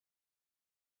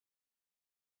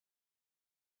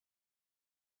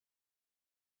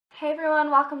Hey everyone,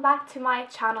 welcome back to my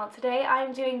channel. Today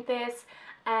I'm doing this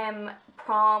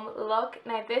prom look.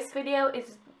 Now this video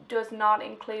does not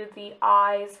include the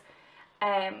eyes.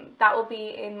 That will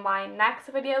be in my next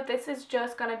video. This is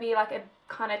just going to be like a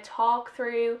kind of talk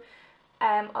through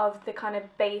of the kind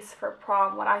of base for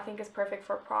prom, what I think is perfect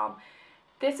for prom.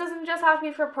 This doesn't just have to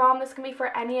be for prom, this can be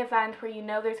for any event where you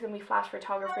know there's going to be flash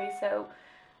photography, so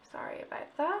sorry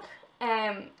about that.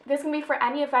 This can be for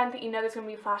any event that you know there's going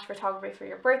to be flash photography, for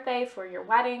your birthday, for your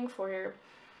wedding, for your,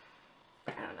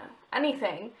 I don't know,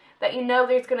 anything that you know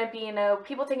there's going to be, you know,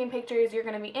 people taking pictures, you're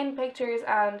going to be in pictures,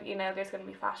 and you know there's going to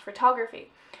be flash photography.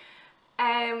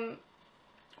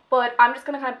 But I'm just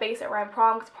going to kind of base it around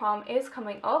prom because prom is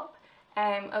coming up.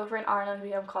 Over in Ireland we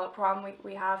don't call it prom,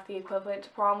 we have the equivalent to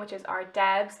prom, which is our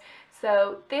debs.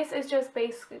 So this is just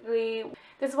basically,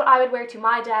 this is what I would wear to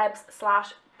my debs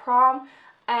 / prom.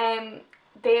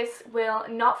 This will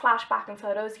not flash back in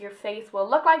photos. Your face will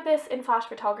look like this in flash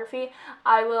photography.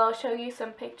 I will show you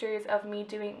some pictures of me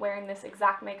wearing this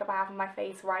exact makeup I have on my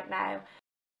face right now.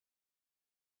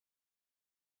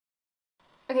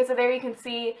 Okay, so there you can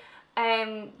see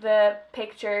the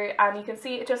picture, and you can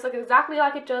see it just looks exactly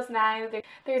like it does now.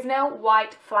 There's no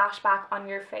white flashback on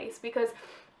your face because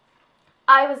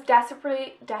I was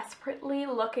desperately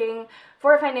looking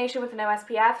for a foundation with no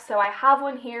SPF, so I have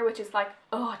one here which is like,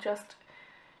 oh,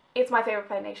 it's my favourite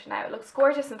foundation now. It looks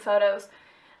gorgeous in photos.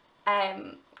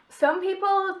 Some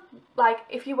people, like,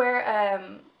 if you wear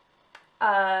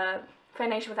a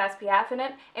foundation with SPF in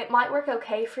it, it might work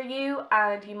okay for you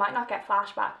and you might not get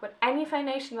flashback, but any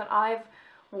foundation that I've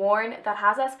worn that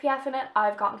has SPF in it,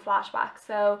 I've gotten flashback.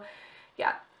 So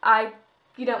yeah,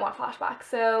 you don't want flashback.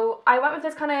 So I went with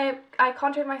this kind of, I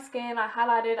contoured my skin, I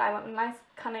highlighted, I went with a nice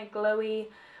kind of glowy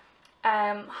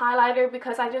highlighter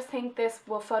because I just think this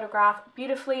will photograph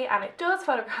beautifully, and it does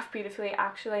photograph beautifully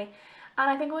actually, and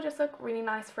I think it will just look really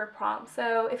nice for prom.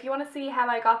 So if you want to see how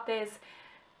I got this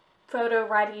photo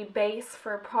ready base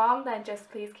for prom, then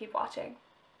just please keep watching.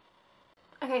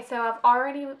 Okay, so I've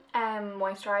already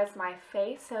moisturized my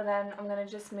face, so then I'm going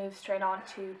to just move straight on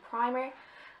to primer.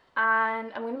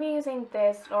 And I'm going to be using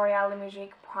this L'Oreal Limousine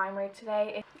primer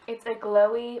today. It's a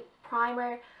glowy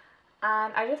primer,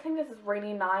 and I just think this is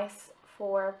really nice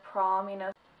for prom, you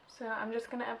know. So I'm just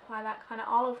going to apply that kind of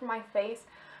all over my face,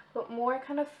 but more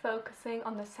kind of focusing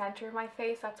on the center of my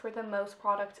face. That's where the most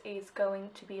product is going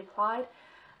to be applied,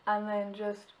 and then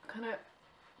just kind of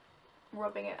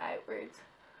rubbing it outwards.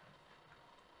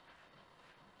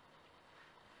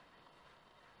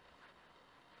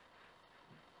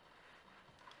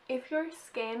 If your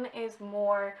skin is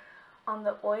more on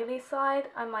the oily side,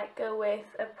 I might go with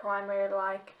a primer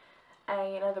like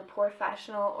you know, the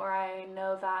Professional, or I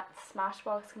know that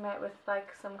Smashbox came out with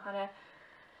like some kind of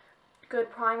good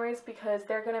primers because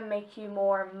they're going to make you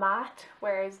more matte,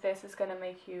 whereas this is going to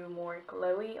make you more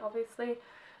glowy, obviously.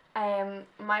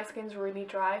 My skin's really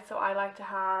dry, so I like to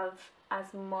have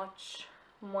as much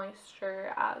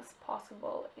moisture as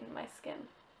possible in my skin.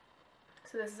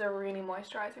 So this is a really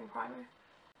moisturizing primer.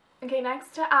 Okay,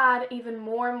 next, to add even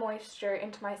more moisture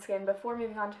into my skin before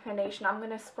moving on to foundation, I'm going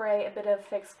to spray a bit of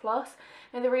Fix Plus.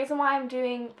 Now the reason why I'm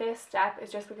doing this step is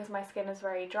just because my skin is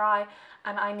very dry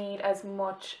and I need as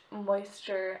much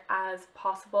moisture as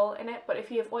possible in it, but if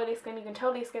you have oily skin you can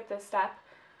totally skip this step.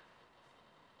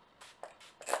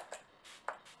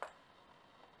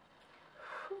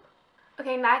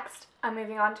 Okay, next I'm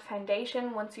moving on to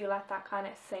foundation once you let that kind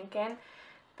of sink in.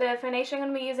 The foundation I'm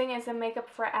going to be using is a Makeup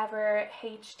Forever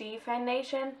HD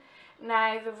foundation.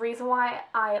 Now the reason why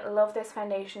I love this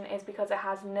foundation is because it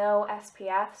has no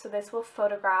SPF, so this will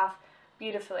photograph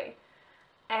beautifully.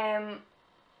 One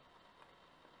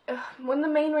of the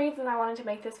main reasons I wanted to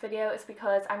make this video is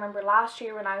because I remember last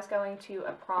year when I was going to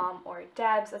a prom, or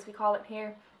debs as we call it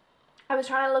here, I was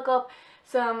trying to look up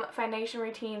some foundation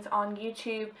routines on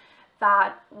YouTube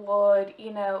that would,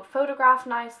 you know, photograph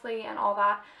nicely and all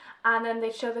that. And then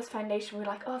they'd show this foundation, we're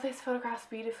like, oh, this photographs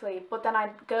beautifully. But then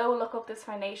I'd go look up this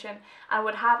foundation and it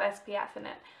would have SPF in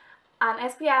it. And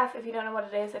SPF, if you don't know what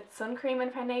it is, it's sun cream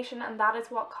and foundation, and that is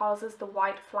what causes the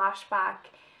white flashback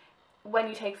when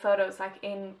you take photos, like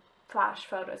in flash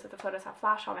photos, if the photos have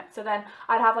flash on it. So then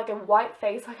I'd have like a white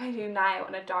face like I do now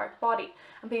and a dark body.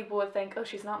 And people would think, oh,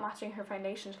 she's not matching her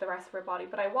foundation to the rest of her body.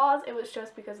 But I was, it was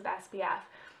just because of the SPF.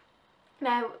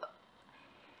 Now,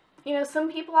 you know,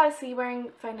 some people I see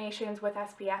wearing foundations with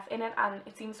SPF in it and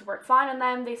it seems to work fine on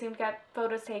them. They seem to get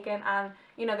photos taken and,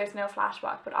 you know, there's no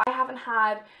flashback. But I haven't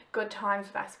had good times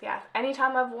with SPF.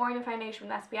 Anytime I've worn a foundation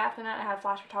with SPF in it, I had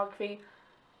flash photography,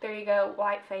 there you go,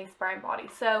 white face, brown body.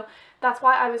 So that's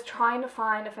why I was trying to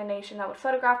find a foundation that would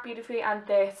photograph beautifully, and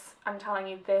this, I'm telling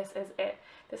you, this is it.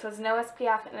 This has no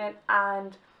SPF in it,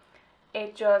 and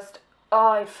it just,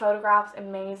 oh, it photographs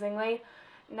amazingly.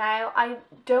 Now, I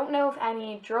don't know if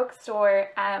any drugstore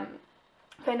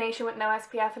foundation with no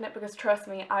SPF in it, because trust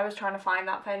me, I was trying to find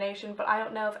that foundation, but I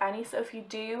don't know if any. So if you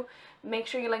do, make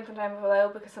sure you link them down below,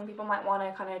 because some people might want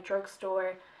a kind of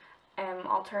drugstore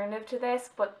alternative to this.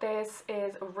 But this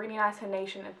is a really nice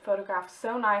foundation. It photographs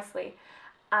so nicely,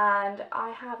 and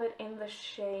I have it in the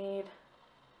shade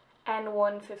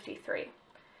N153.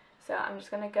 So I'm just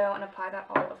going to go and apply that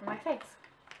all over my face.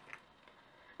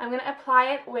 I'm going to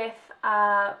apply it with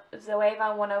a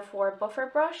Zoeva 104 buffer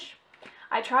brush.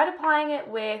 I tried applying it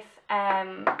with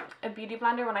a beauty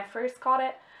blender when I first got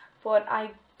it, but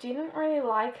I didn't really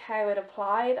like how it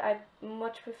applied. I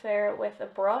much prefer it with a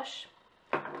brush.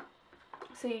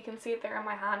 So you can see it there in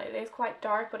my hand. It is quite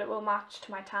dark, but it will match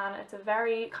to my tan. It's a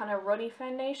very kind of ruddy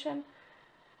foundation.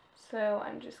 So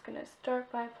I'm just going to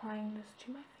start by applying this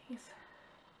to my face.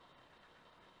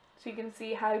 So you can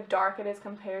see how dark it is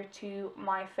compared to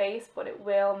my face, but it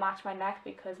will match my neck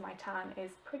because my tan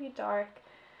is pretty dark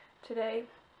today.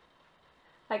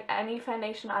 Like, any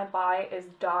foundation I buy is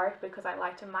dark because I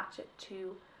like to match it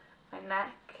to my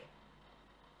neck.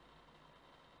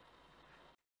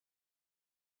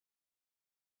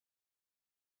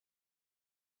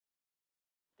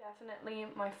 Definitely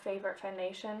my favorite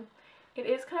foundation. It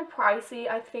is kind of pricey.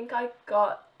 I think I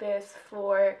got this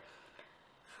for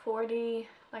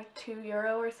 42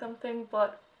 euro or something,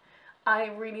 but I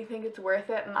really think it's worth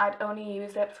it, and I'd only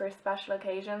use it for special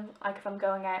occasions, like if I'm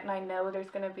going out and I know there's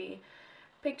going to be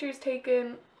pictures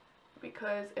taken,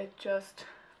 because it just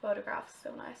photographs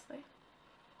so nicely.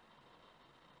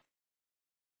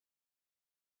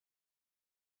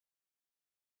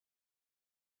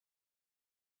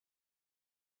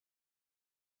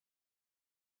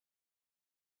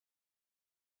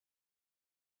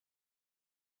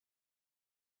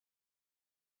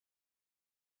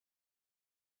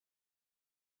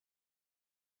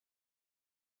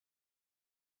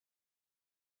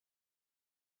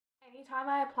 Anytime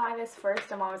I apply this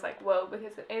first, I'm always like, whoa,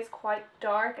 because it is quite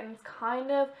dark and it's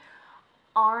kind of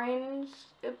orange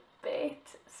a bit.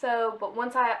 So, but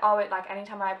once I always, like,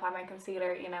 anytime I apply my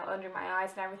concealer, you know, under my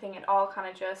eyes and everything, it all kind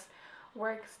of just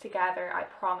works together, I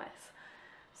promise.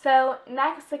 So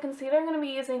next, the concealer I'm going to be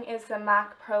using is the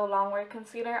MAC Pro Longwear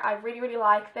Concealer. I really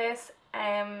like this.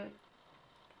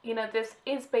 You know, this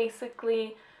is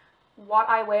basically what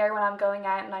I wear when I'm going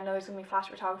out, and I know there's going to be flash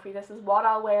photography. This is what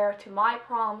I'll wear to my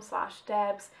prom /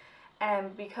 Debs,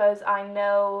 because I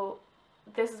know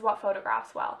this is what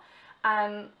photographs well.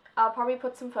 I'll probably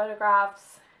put some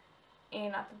photographs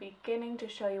in at the beginning to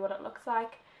show you what it looks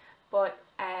like, but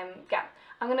yeah,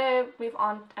 I'm going to move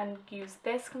on and use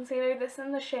this concealer. This is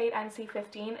in the shade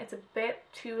NC15. It's a bit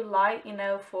too light, you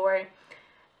know, for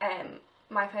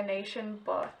my foundation,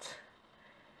 but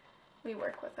we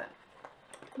work with it.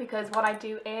 Because what I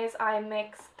do is I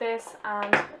mix this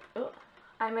and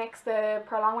I mix the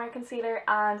Pro Longwear Concealer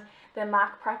and the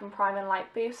MAC Prep and Prime and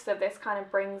Light Boost. So this kind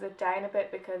of brings it down a bit,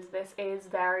 because this is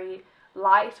very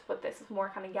light, but this is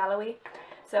more kind of yellowy.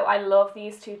 So I love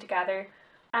these two together.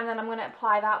 And then I'm going to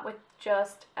apply that with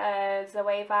just a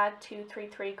Zoeva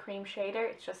 233 Cream Shader.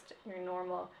 It's just your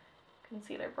normal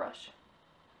concealer brush.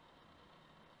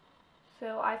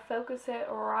 So I focus it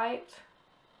right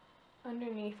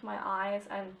underneath my eyes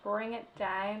and bring it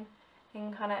down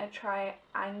in kind of a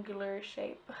triangular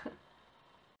shape.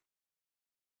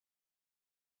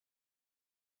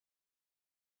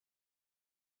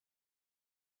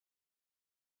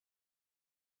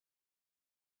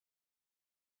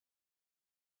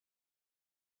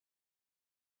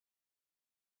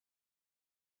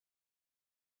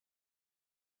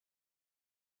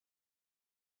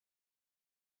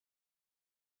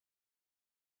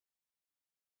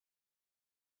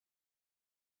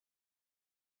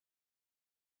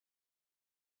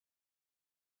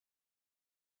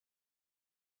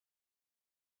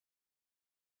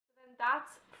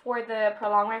 That's for the Pro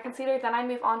Longwear Concealer. Then I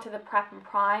move on to the Prep and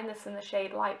Prime. This is in the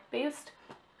shade Light Boost.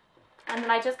 And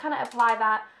then I just kind of apply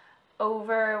that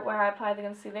over where I apply the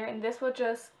concealer. And this will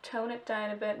just tone it down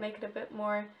a bit, make it a bit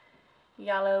more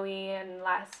yellowy and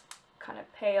less kind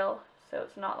of pale. So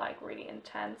it's not like really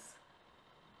intense.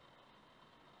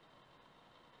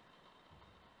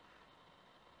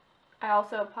 I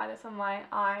also apply this on my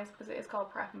eyes because it is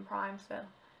called Prep and Prime, so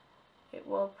it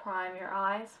will prime your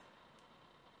eyes.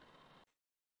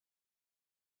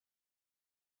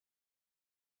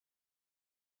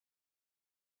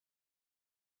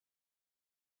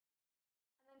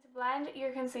 blend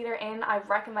your concealer in, I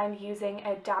recommend using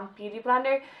a damp beauty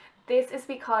blender. This is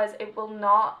because it will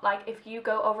not, like, if you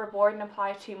go overboard and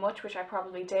apply too much, which I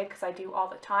probably did because I do all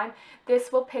the time,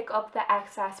 this will pick up the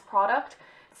excess product,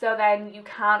 so then you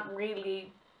can't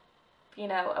really, you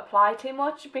know, apply too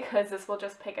much because this will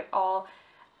just pick it all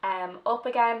up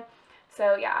again.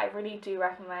 So yeah, I really do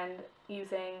recommend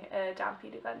using a damp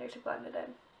beauty blender to blend it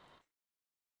in.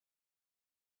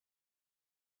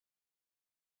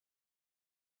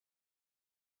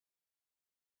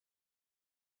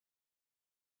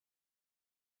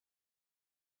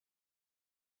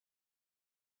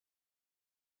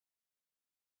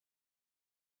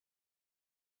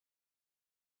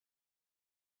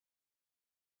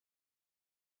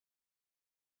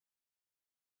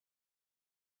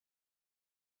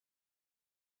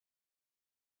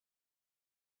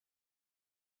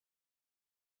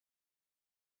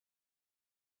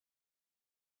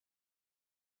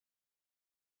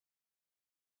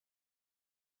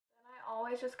 I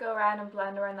always just go around and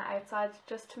blend around the outsides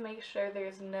just to make sure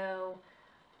there's no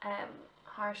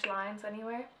harsh lines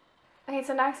anywhere. Okay,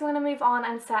 so next I'm going to move on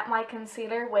and set my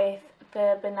concealer with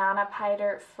the banana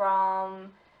powder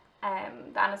from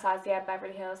the Anastasia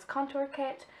Beverly Hills contour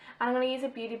kit, and I'm going to use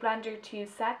a beauty blender to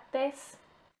set this.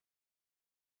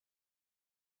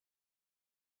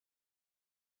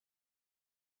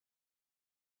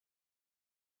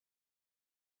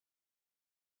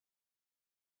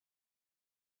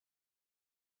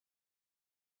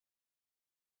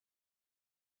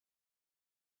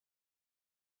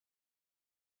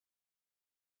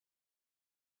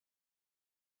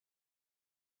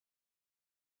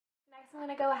 Next I'm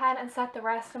going to go ahead and set the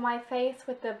rest of my face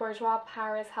with the Bourjois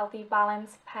Paris Healthy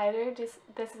Balance powder. This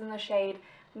is in the shade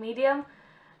medium,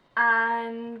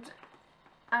 and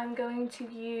I'm going to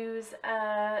use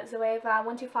a Zoeva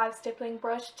 125 stippling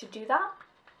brush to do that.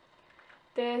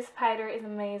 This powder is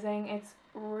amazing. It's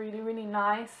really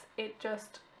nice. It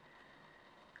just,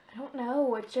 I don't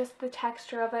know, it's just the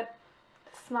texture of it,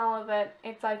 the smell of it.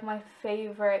 It's like my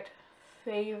favorite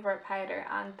powder,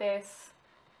 and this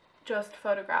just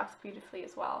photographs beautifully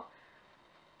as well.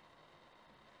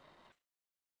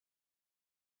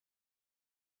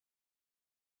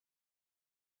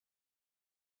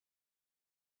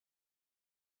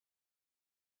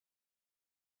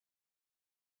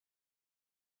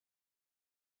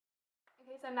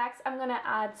 Okay, so next I'm going to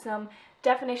add some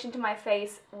definition to my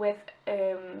face with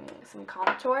some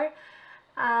contour,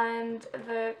 and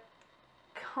the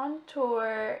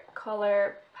contour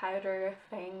color powder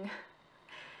thing.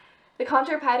 The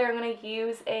contour powder I'm going to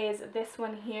use is this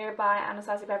one here by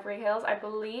Anastasia Beverly Hills. I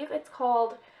believe it's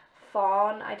called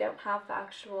Fawn. I don't have the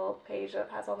actual page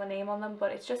that has all the name on them,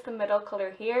 but it's just the middle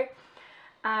color here.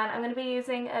 And I'm going to be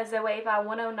using a Zoeva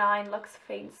 109 Luxe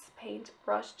Face Paint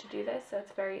brush to do this, so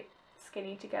it's very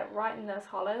skinny to get right in those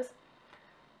hollows.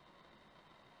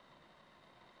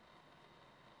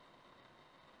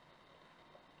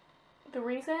 The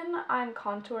reason I'm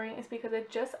contouring is because it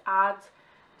just adds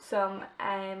some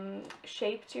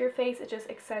shape to your face. It just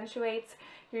accentuates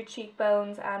your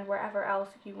cheekbones and wherever else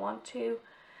you want to,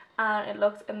 and it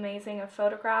looks amazing in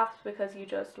photographs because you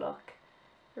just look,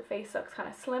 your face looks kind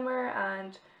of slimmer,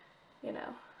 and you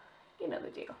know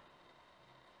the deal.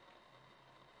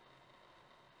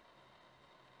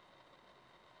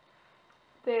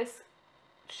 This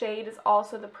shade is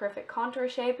also the perfect contour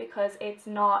shade because it's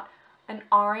not an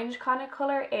orange kind of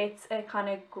color, it's a kind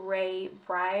of grey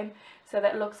brown, so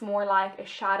that looks more like a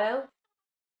shadow.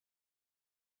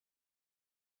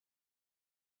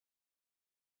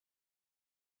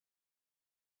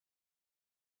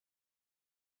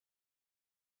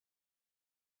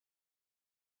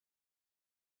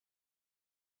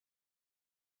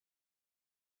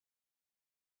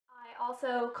 I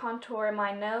also contour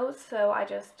my nose, so I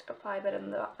just apply a bit of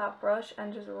that brush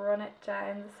and just run it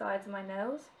down the sides of my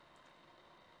nose.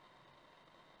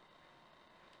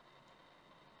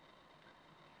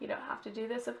 You don't have to do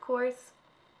this, of course,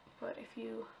 but if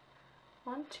you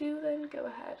want to, then go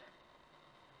ahead.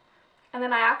 And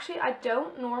then I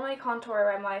don't normally contour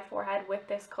around my forehead with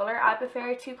this colour. I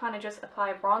prefer to kind of just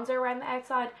apply bronzer around the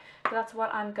outside, so that's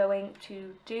what I'm going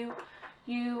to do.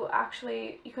 You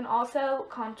can also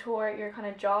contour your kind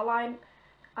of jawline.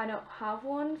 I don't have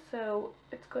one, so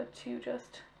it's good to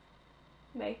just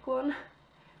make one.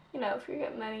 You know, if you're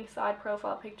getting any side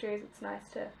profile pictures, it's nice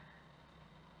to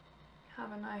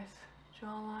have a nice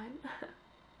jawline.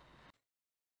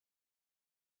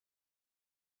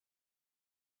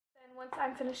 Then once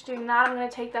I'm finished doing that, I'm going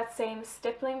to take that same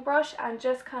stippling brush and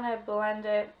just kind of blend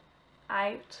it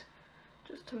out,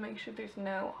 just to make sure there's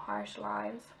no harsh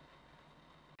lines.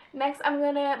 Next, I'm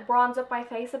going to bronze up my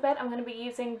face a bit. I'm going to be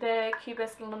using the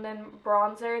Cubist London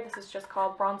bronzer. This is just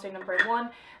called bronzer number 1.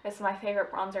 This is my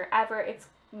favourite bronzer ever. It's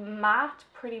matte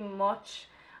pretty much,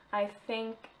 I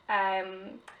think,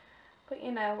 but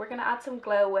you know, we're going to add some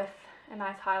glow with a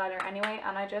nice highlighter anyway,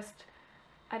 and I just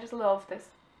love this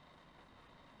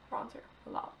bronzer a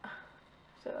lot.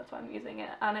 So that's why I'm using it,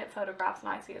 and it photographs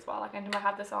nicely as well. Like, anytime I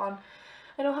have this on,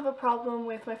 I don't have a problem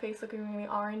with my face looking really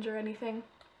orange or anything.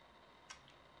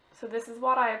 So this is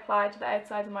what I apply to the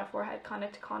outside of my forehead, kind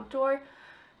of to contour,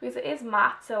 because it is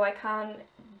matte, so I can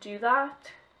do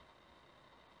that.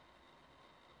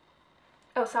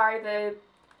 Oh, sorry, the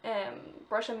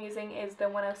brush I'm using is the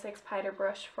 106 powder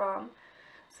brush from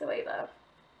Zoeva.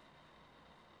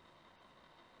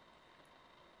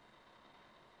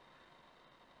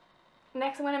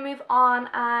 Next, I'm going to move on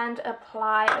and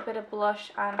apply a bit of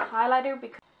blush and highlighter,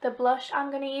 because the blush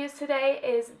I'm going to use today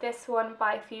is this one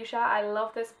by Fuchsia. I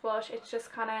love this blush. It's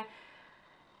just kind of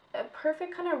a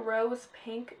perfect kind of rose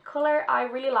pink colour. I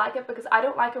really like it because I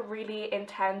don't like a really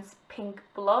intense pink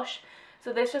blush.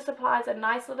 So this just applies a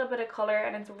nice little bit of colour,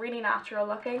 and it's really natural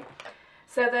looking.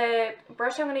 So the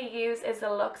brush I'm going to use is the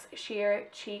Luxe Sheer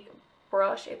Cheek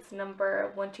brush. It's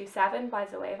number 127 by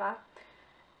Zoeva.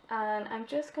 And I'm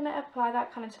just going to apply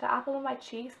that kind of to the apple of my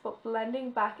cheeks, but blending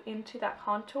back into that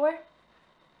contour.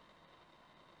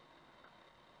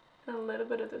 And a little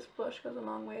bit of this blush goes a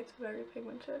long way, it's very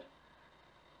pigmented.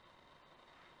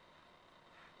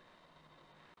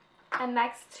 And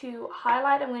next, to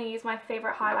highlight, I'm going to use my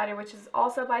favourite highlighter, which is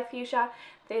also by Fuchsia.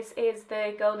 This is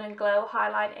the Golden Glow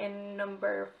highlight in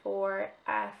number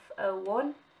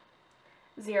 4F01.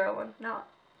 01, not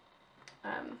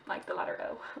like the letter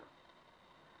O.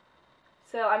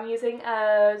 So I'm using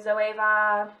a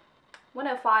Zoeva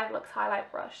 105 Luxe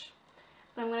highlight brush.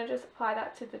 And I'm going to just apply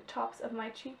that to the tops of my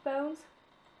cheekbones.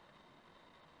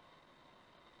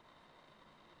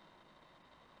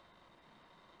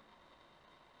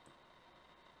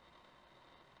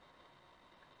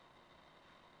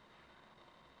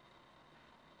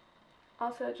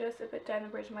 Also just a bit down the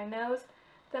bridge of my nose.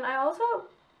 Then I also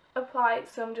apply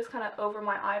some just kind of over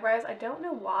my eyebrows. I don't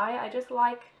know why, I just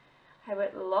like how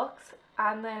it looks.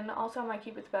 And then also on my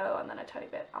cupid's bow, and then a tiny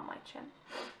bit on my chin.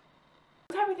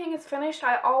 Once everything is finished,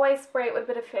 I always spray it with a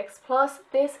bit of Fix Plus.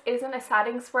 This isn't a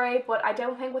setting spray, but I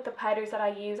don't think with the powders that I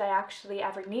use I actually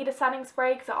ever need a setting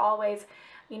spray, because it always,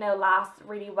 you know, lasts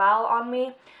really well on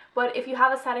me. But if you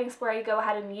have a setting spray, go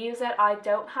ahead and use it. I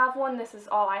don't have one, this is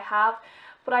all I have.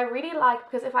 But I really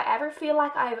like, because if I ever feel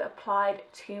like I've applied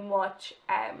too much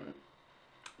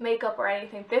makeup or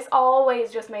anything, this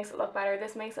always just makes it look better.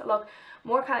 This makes it look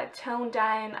more kind of toned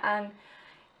down, and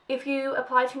if you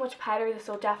apply too much powder, this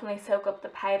will definitely soak up the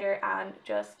powder and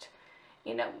just,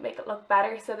 you know, make it look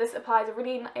better. So this applies a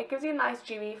really, it gives you a nice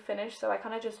dewy finish, so I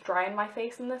kind of just dry in my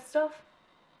face in this stuff.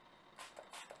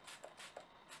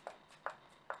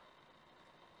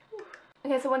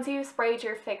 Okay, so once you've sprayed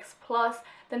your Fix Plus,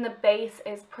 then the base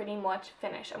is pretty much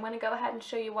finished. I'm going to go ahead and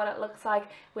show you what it looks like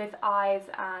with eyes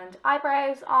and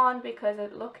eyebrows on, because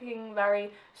it's looking very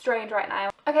strange right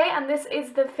now. Okay, and this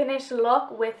is the finished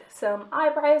look with some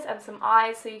eyebrows and some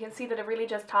eyes, so you can see that it really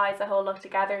just ties the whole look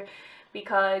together,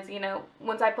 because, you know,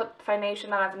 once I put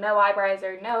foundation on, I have no eyebrows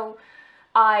or no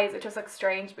eyes, it just looks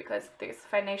strange because there's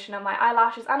foundation on my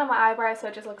eyelashes and on my eyebrows, so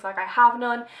it just looks like I have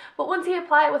none. But once you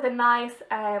apply it with a nice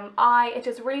eye, it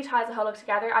just really ties the whole look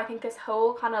together. I think this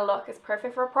whole kind of look is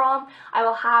perfect for prom. I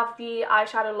will have the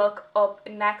eyeshadow look up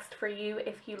next for you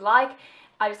if you like.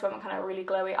 I just want my kind of really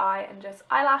glowy eye and just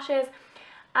eyelashes.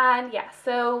 And yeah,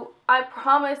 so I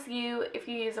promise you, if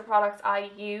you use the products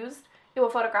I used, it will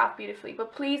photograph beautifully.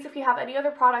 But please, if you have any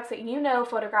other products that you know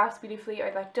photographs beautifully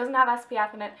or that doesn't have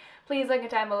SPF in it, please link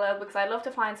it down below, because I'd love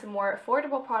to find some more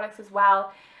affordable products as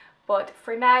well. But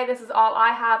for now, this is all I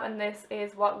have, and this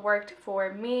is what worked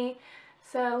for me.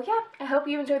 So yeah, I hope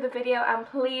you enjoyed the video, and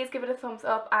please give it a thumbs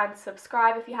up and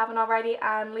subscribe if you haven't already,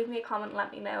 and leave me a comment and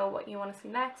let me know what you want to see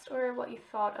next or what you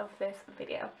thought of this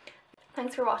video.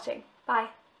 Thanks for watching. Bye.